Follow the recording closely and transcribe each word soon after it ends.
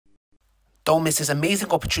Don't miss this amazing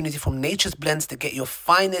opportunity from Nature's Blends to get your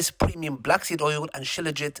finest premium black seed oil and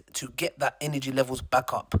shilajit to get that energy levels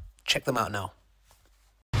back up. Check them out now.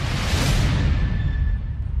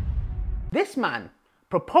 This man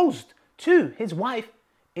proposed to his wife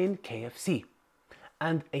in KFC,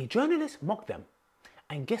 and a journalist mocked them.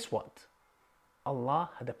 And guess what? Allah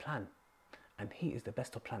had a plan, and He is the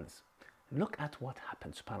best of plans. Look at what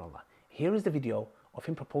happened, subhanAllah. Here is the video of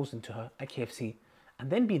him proposing to her at KFC and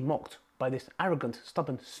then being mocked by this arrogant,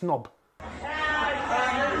 stubborn snob.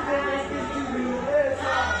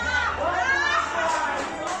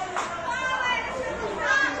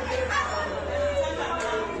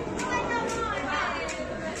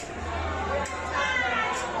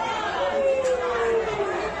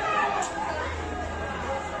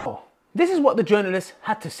 This is what the journalist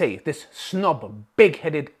had to say, this snob,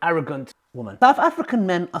 big-headed, arrogant woman. South African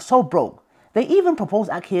men are so broke, they even propose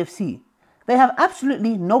at KFC. They have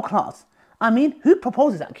absolutely no class. I mean, who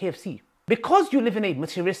proposes at KFC? Because you live in a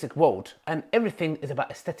materialistic world and everything is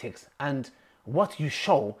about aesthetics and what you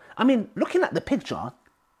show. I mean, looking at the picture,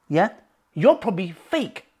 yeah, you're probably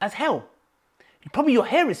fake as hell. Probably your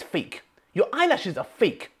hair is fake. Your eyelashes are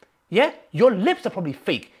fake. Yeah, your lips are probably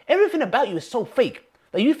fake. Everything about you is so fake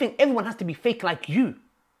that you think everyone has to be fake like you,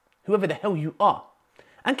 whoever the hell you are.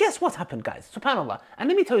 And guess what happened, guys? SubhanAllah. And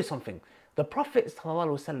let me tell you something. The Prophet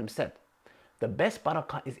ﷺ said, the best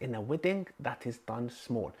barakah is in a wedding that is done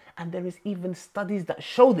small. And there is even studies that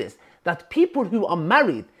show this, that people who are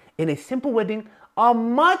married in a simple wedding are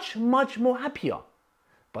much, much more happier.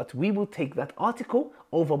 But we will take that article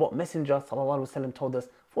over what Messenger ﷺ told us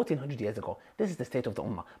 1400 years ago. This is the state of the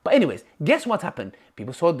ummah. But anyways, guess what happened?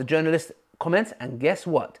 People saw the journalist comments, and guess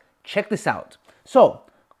what? Check this out. So,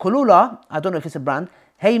 Kulula, I don't know if it's a brand.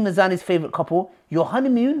 Hey Mizani's favorite couple, your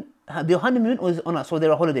honeymoon was on us, so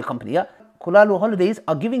they're a holiday company, yeah? Kulalu Holidays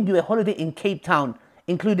are giving you a holiday in Cape Town,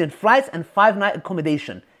 including flights and 5-night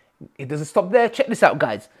accommodation. It doesn't stop there. Check this out,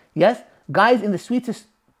 guys. Yes, guys is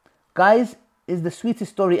the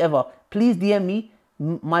sweetest story ever. Please DM me.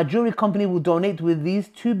 My jewelry company will donate with these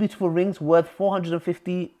 2 beautiful rings worth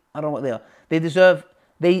 450. I don't know what they are.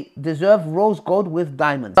 They deserve rose gold with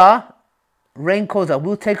diamonds. Rain Koza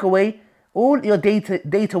will take away all your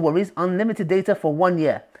data worries. Unlimited data for 1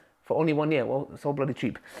 year. For only 1 year. Well, it's so bloody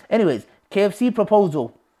cheap. Anyways, KFC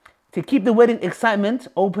proposal. To keep the wedding excitement,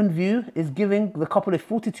 OpenView is giving the couple a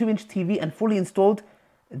 42-inch TV and fully installed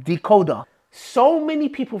decoder. So many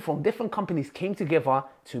people from different companies came together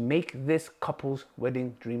to make this couple's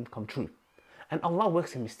wedding dream come true. And Allah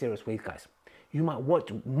works in mysterious ways, guys. You might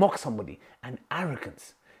mock somebody, and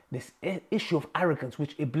arrogance, this issue of arrogance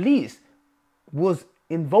which Iblis was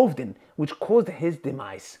involved in, which caused his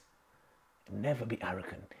demise. Never be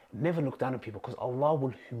arrogant. Never look down on people, because Allah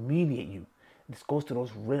will humiliate you. This goes to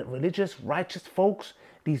those religious, righteous folks,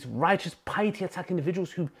 these righteous, piety-attacking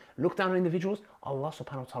individuals who look down on individuals. Allah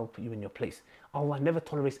subhanahu wa ta'ala will put you in your place. Allah never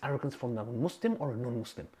tolerates arrogance from a Muslim or a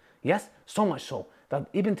non-Muslim. Yes? So much so that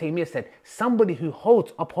Ibn Taymiyyah said, somebody who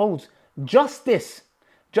upholds justice,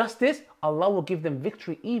 Allah will give them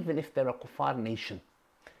victory even if they're a kuffar nation.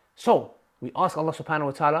 So, we ask Allah subhanahu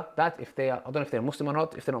wa ta'ala that if they are, I don't know if they're Muslim or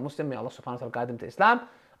not, if they're not Muslim, may Allah subhanahu wa ta'ala guide them to Islam.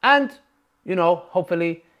 And,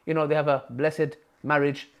 hopefully, they have a blessed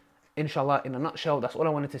marriage, inshallah, in a nutshell. That's all I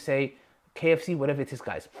wanted to say. KFC, whatever it is,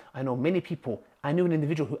 guys. I know many people. I knew an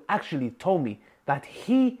individual who actually told me that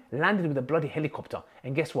he landed with a bloody helicopter.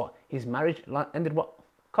 And guess what? His marriage ended, what?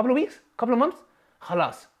 Couple of weeks? Couple of months?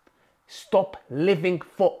 Khalas. Stop living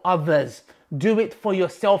for others. Do it for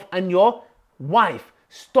yourself and your wife.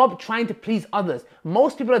 Stop trying to please others.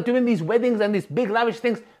 Most people are doing these weddings and these big lavish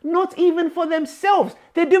things, not even for themselves.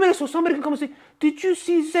 They're doing it so somebody can come and say, did you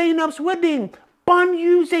see Zainab's wedding? Bun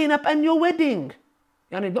you, Zainab, and your wedding.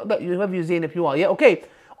 And not that whoever you Zainab you are, yeah, okay.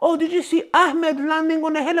 Oh, did you see Ahmed landing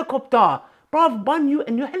on a helicopter? Bruv, bun you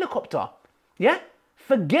and your helicopter. Yeah?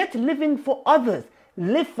 Forget living for others.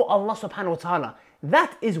 Live for Allah subhanahu wa ta'ala.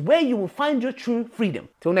 That is where you will find your true freedom.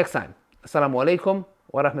 Till next time. Assalamu alaikum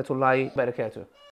wa rahmatullahi wa barakatuh.